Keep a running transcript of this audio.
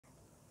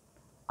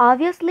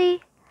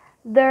Obviously,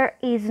 there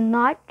is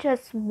not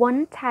just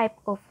one type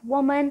of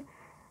woman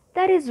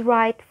that is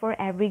right for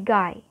every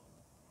guy.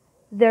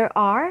 There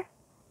are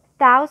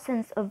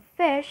thousands of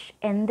fish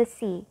in the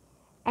sea,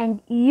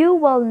 and you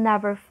will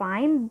never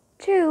find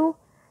two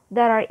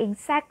that are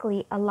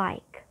exactly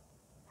alike.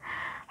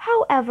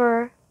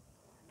 However,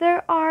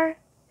 there are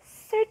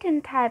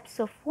certain types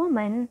of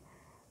women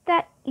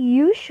that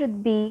you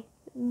should be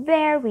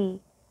very,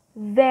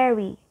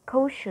 very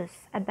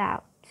cautious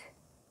about.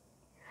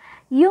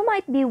 You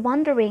might be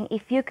wondering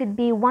if you could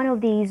be one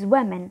of these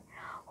women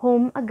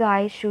whom a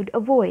guy should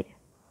avoid,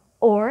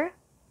 or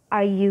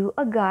are you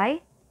a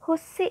guy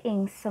who's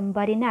seeing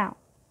somebody now?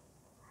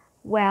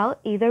 Well,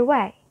 either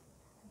way,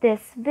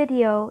 this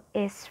video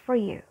is for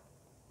you.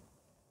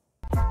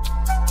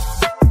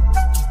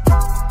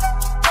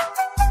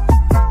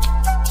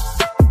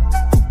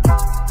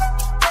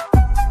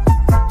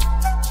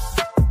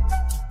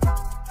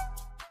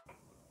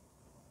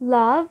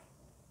 Love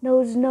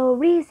knows no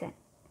reason,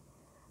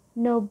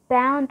 no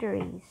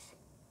boundaries,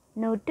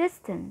 no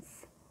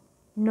distance,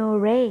 no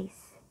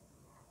race,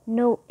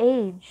 no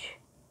age,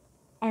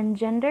 and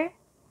gender.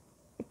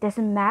 It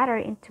doesn't matter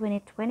in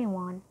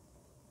 2021.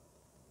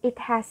 It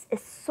has a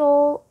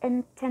sole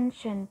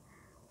intention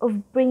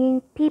of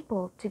bringing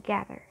people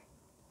together.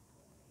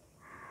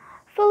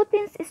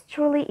 Philippines is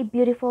truly a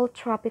beautiful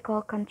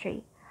tropical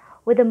country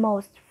with the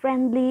most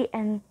friendly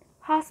and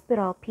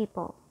hospitable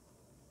people.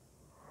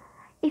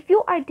 If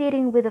you are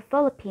dating with a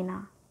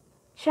Filipina,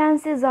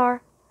 chances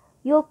are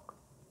you'll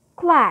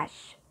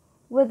clash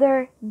with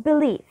their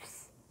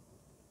beliefs,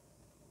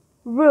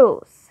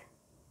 rules,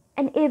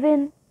 and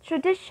even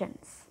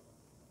traditions.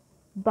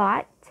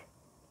 But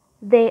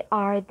they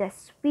are the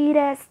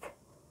sweetest,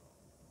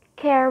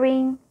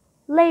 caring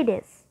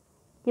ladies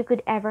you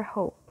could ever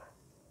hope.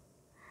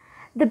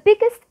 The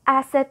biggest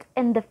asset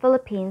in the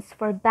Philippines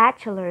for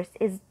bachelors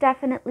is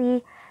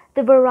definitely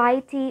the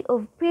variety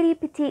of pretty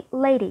petite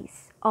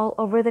ladies all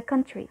over the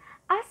country.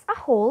 As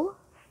a whole,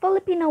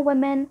 Filipino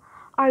women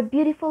are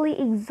beautifully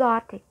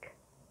exotic,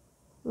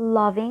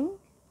 loving,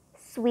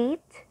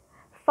 sweet,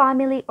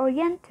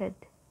 family-oriented.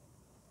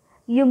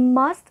 You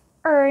must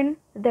earn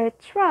their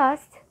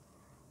trust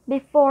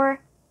before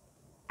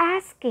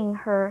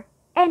asking her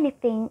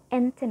anything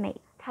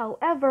intimate.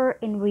 However,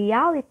 in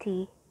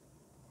reality,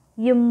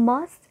 you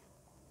must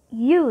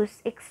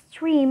use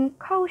extreme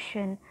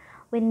caution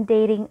when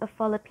dating a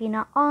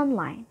Filipina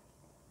online.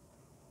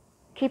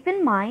 Keep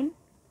in mind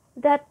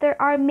that there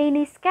are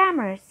many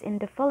scammers in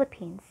the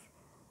Philippines,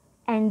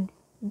 and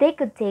they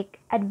could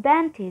take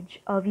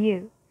advantage of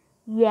you.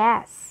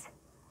 Yes,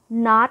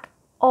 not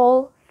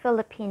all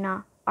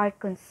Filipina are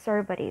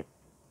conservative.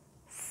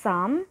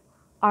 Some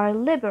are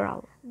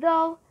liberal,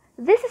 though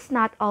this is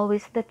not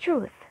always the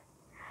truth.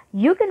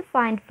 You can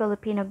find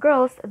Filipino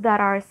girls that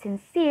are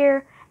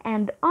sincere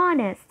and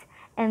honest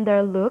in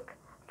their look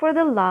for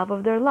the love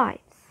of their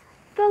lives.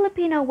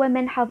 Filipino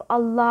women have a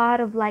lot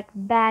of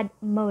bad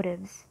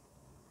motives,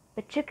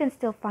 but you can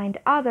still find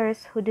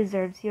others who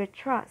deserves your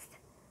trust.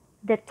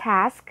 The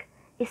task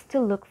is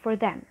to look for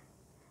them.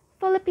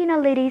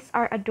 Filipino ladies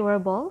are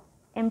adorable,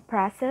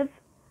 impressive,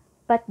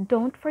 but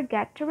don't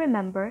forget to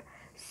remember,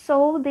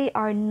 so they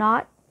are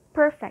not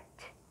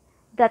perfect,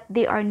 that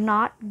they are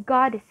not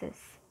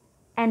goddesses,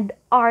 and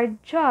are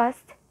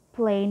just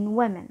plain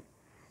women.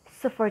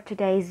 So for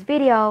today's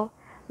video,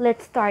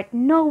 let's start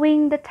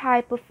knowing the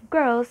type of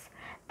girls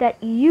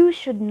that you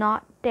should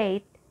not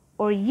date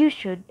or you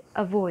should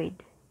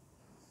avoid.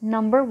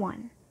 Number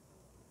 1.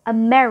 A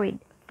married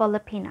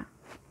Filipina.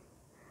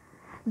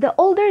 The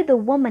older the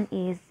woman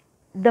is,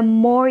 the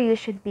more you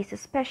should be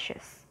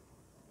suspicious.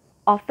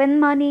 Often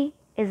money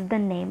is the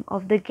name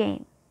of the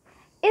game.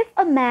 If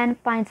a man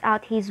finds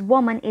out his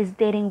woman is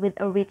dating with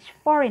a rich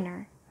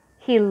foreigner,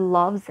 he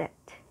loves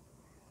it.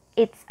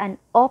 It's an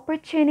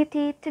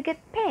opportunity to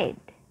get paid.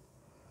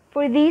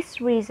 For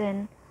this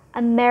reason,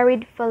 a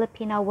married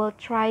Filipina will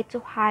try to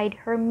hide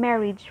her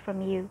marriage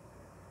from you.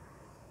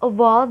 Of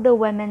all the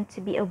women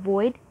to be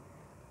avoided,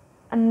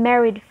 a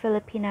married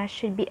Filipina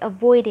should be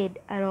avoided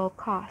at all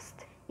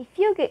costs. If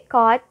you get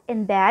caught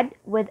in bed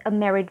with a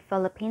married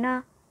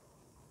Filipina,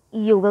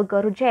 you will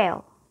go to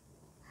jail.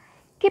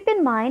 Keep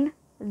in mind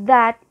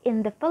that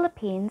in the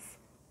Philippines,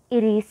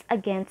 it is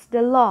against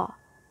the law,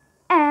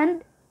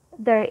 and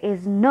there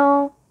is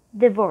no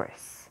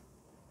divorce.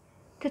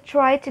 To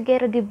try to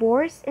get a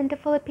divorce in the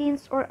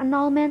Philippines or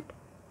annulment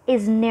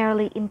is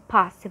nearly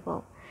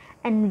impossible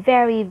and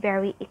very,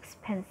 very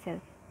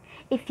expensive.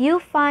 If you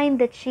find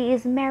that she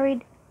is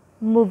married,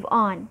 move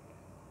on.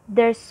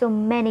 There's so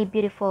many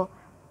beautiful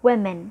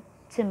women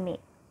to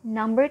meet.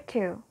 Number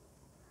 2.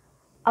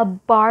 A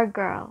bar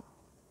girl.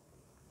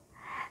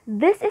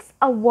 This is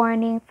a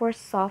warning for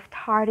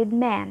soft-hearted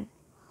men.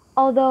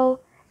 Although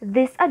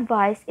this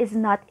advice is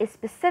not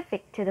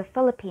specific to the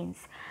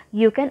Philippines,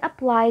 you can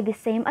apply the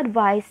same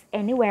advice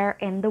anywhere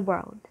in the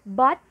world.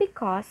 But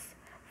because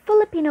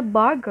Filipino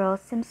bar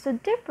girls seem so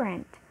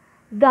different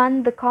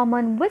than the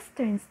common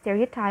Western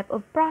stereotype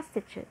of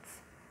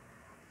prostitutes,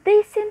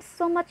 they seem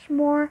so much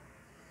more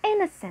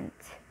innocent,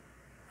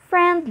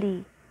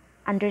 friendly,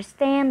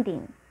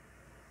 understanding,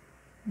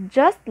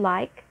 just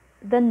like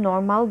the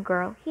normal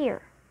girl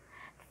here.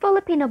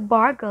 Filipino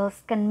bar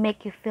girls can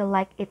make you feel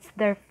like it's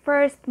their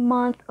first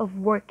month of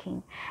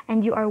working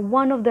and you are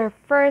one of their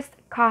first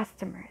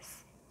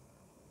customers.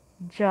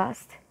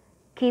 Just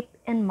keep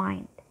in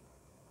mind,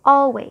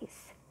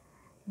 always,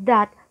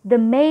 that the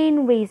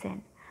main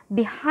reason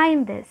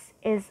behind this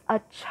is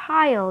a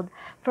child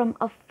from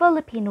a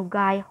Filipino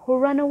guy who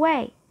ran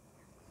away,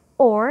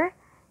 or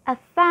a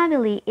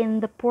family in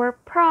the poor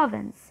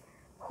province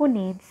who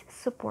needs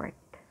support.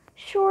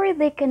 Sure,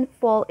 they can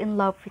fall in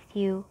love with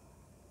you,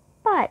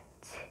 but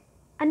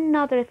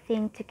another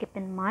thing to keep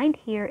in mind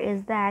here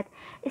is that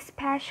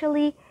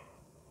especially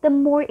the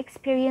more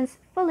experienced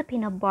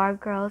Filipino bar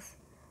girls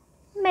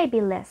may be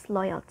less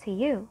loyal to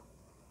you.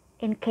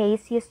 In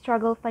case you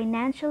struggle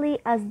financially,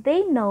 as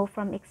they know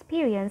from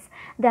experience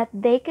that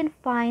they can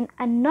find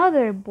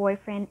another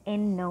boyfriend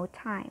in no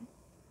time.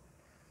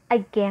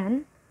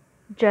 Again,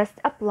 just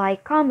apply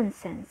common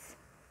sense.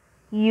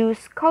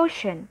 Use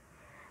caution,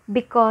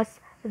 because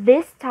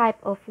this type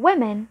of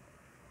women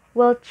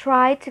will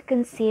try to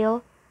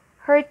conceal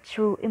her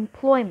true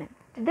employment.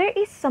 There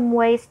is some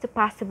ways to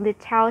possibly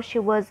tell she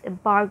was a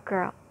bar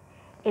girl.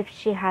 If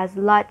she has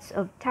lots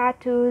of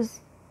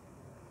tattoos,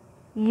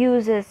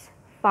 uses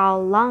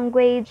foul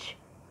language,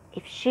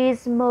 if she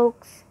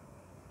smokes,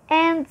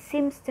 and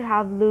seems to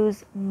have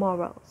loose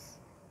morals.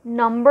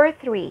 Number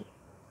 3.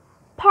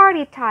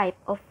 Party type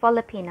of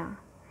Filipina.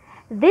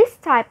 This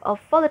type of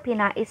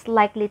Filipina is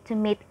likely to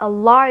meet a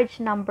large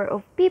number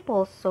of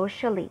people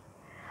socially,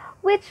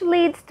 which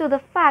leads to the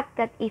fact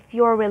that if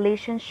your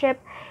relationship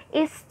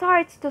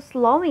starts to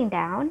slowing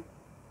down,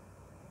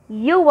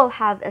 you will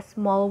have a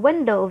small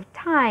window of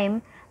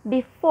time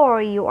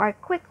before you are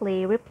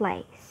quickly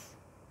replaced.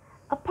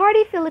 A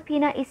party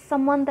Filipina is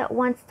someone that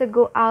wants to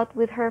go out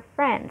with her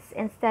friends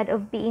instead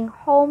of being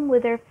home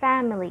with her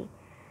family.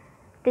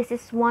 This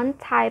is one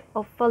type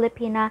of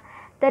Filipina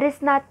that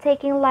is not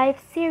taking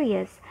life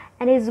serious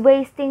and is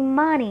wasting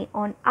money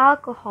on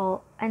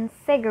alcohol and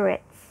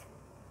cigarettes.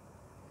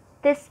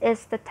 This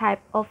is the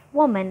type of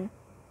woman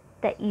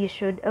that you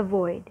should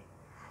avoid.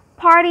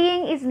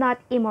 Partying is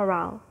not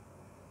immoral.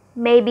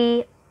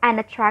 Maybe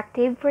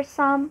unattractive for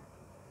some,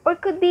 or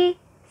could be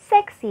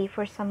sexy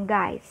for some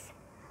guys.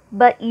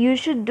 But you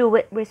should do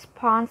it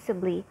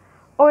responsibly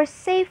or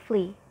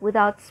safely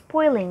without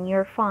spoiling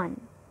your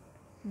fun.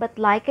 But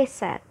like I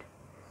said,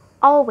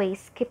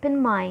 always keep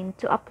in mind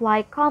to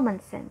apply common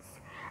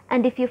sense.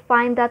 And if you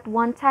find that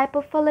one type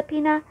of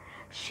Filipina,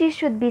 she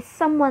should be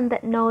someone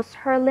that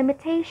knows her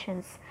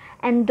limitations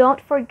and don't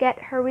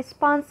forget her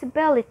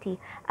responsibility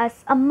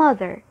as a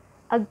mother,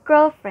 a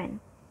girlfriend,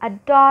 a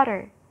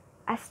daughter,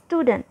 a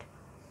student,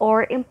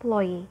 or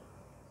employee.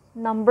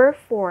 Number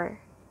 4.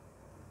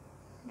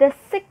 The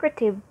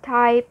secretive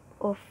type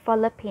of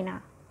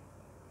Filipina.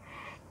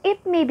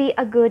 It may be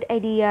a good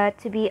idea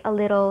to be a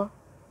little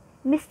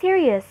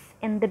mysterious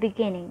in the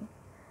beginning,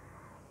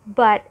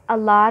 but a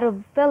lot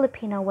of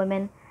Filipino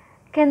women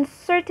can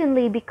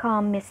certainly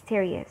become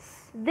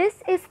mysterious.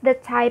 This is the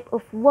type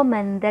of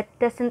woman that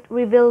doesn't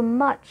reveal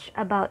much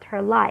about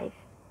her life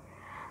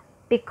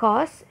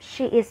because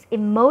she is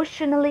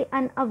emotionally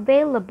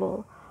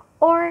unavailable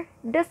or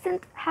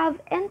doesn't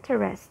have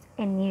interest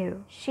in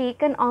you. She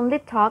can only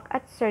talk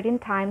at certain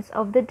times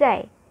of the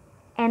day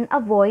and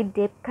avoid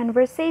deep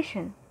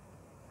conversation.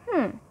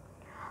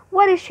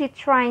 What is she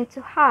trying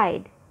to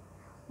hide?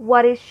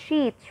 What is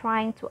she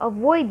trying to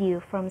avoid you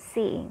from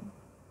seeing?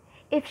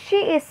 If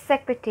she is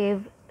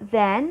secretive,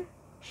 then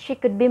she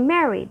could be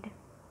married,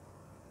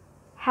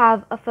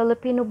 have a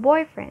Filipino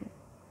boyfriend,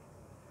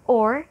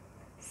 or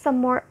some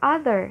more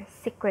other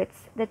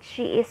secrets that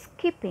she is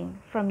keeping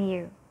from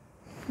you.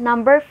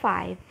 Number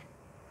 5.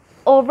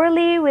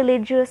 Overly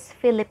religious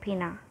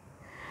Filipina.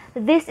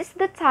 This is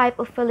the type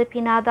of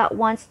Filipina that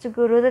wants to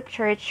go to the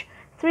church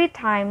 3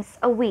 times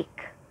a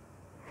week,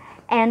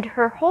 and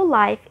her whole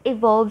life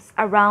evolves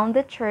around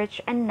the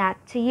church and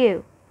not to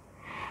you.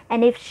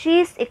 And if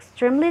she's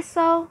extremely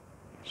so,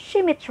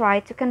 she may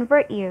try to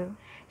convert you.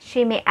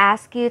 She may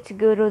ask you to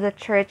go to the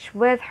church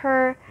with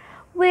her,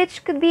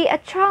 which could be a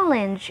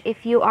challenge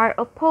if you are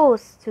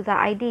opposed to the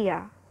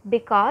idea.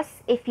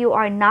 Because if you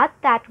are not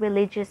that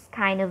religious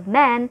kind of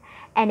man,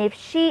 and if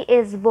she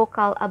is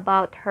vocal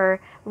about her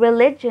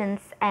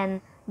religions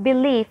and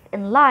belief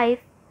in life,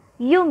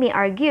 you may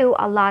argue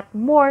a lot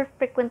more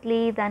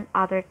frequently than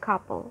other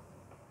couple.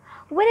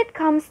 When it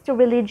comes to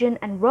religion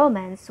and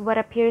romance, what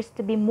appears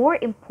to be more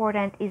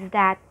important is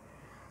that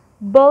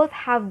both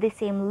have the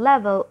same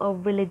level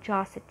of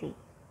religiosity.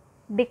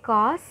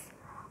 Because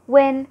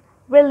when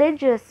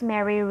religious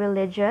marry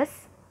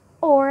religious,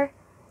 or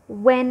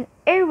when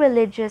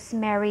irreligious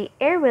marry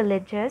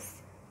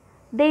irreligious,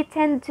 they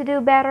tend to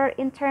do better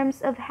in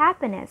terms of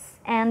happiness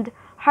and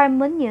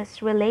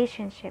harmonious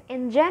relationship.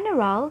 In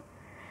general,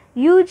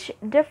 huge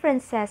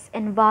differences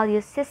in value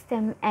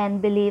system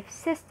and belief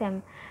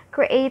system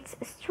creates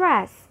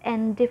stress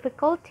and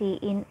difficulty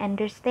in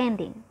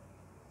understanding.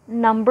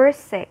 Number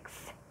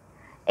 6.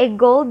 a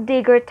gold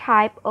digger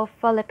type of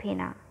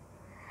Filipina.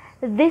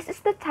 This is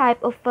the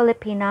type of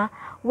Filipina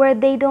where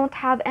they don't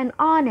have an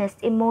honest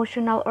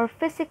emotional or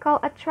physical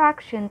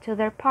attraction to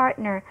their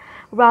partner.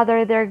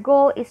 Rather, their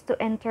goal is to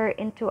enter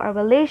into a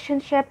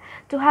relationship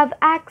to have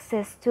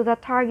access to the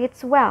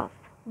target's wealth.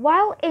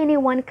 While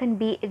anyone can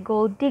be a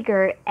gold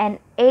digger and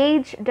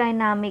age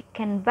dynamic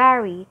can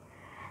vary,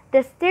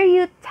 the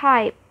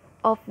stereotype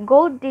of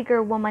gold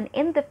digger woman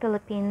in the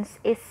Philippines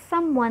is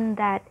someone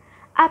that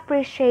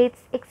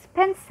appreciates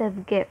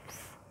expensive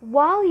gifts.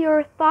 While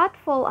your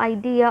thoughtful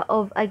idea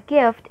of a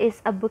gift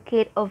is a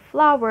bouquet of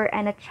flower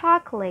and a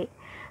chocolate,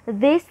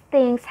 these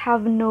things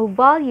have no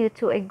value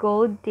to a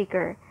gold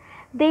digger.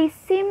 They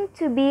seem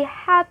to be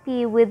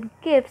happy with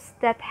gifts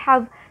that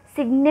have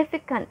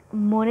significant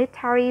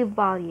monetary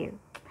value.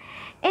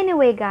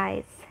 Anyway,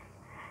 guys,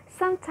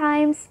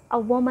 sometimes a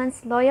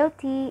woman's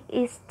loyalty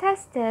is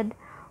tested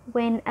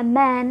when a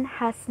man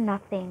has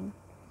nothing,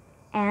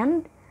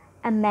 and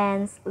a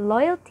man's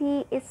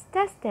loyalty is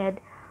tested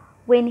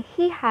when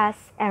he has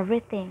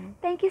everything.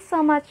 Thank you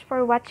so much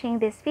for watching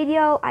this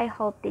video. I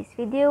hope this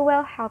video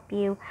will help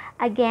you.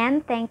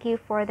 Again, thank you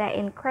for the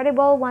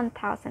incredible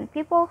 1,000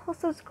 people who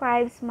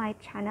subscribes my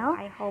channel.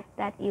 I hope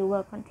that you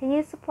will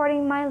continue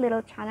supporting my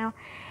little channel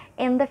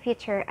in the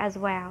future as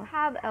well.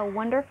 Have a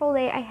wonderful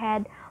day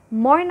ahead,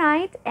 more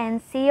night,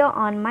 and see you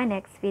on my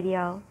next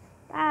video.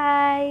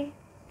 Bye!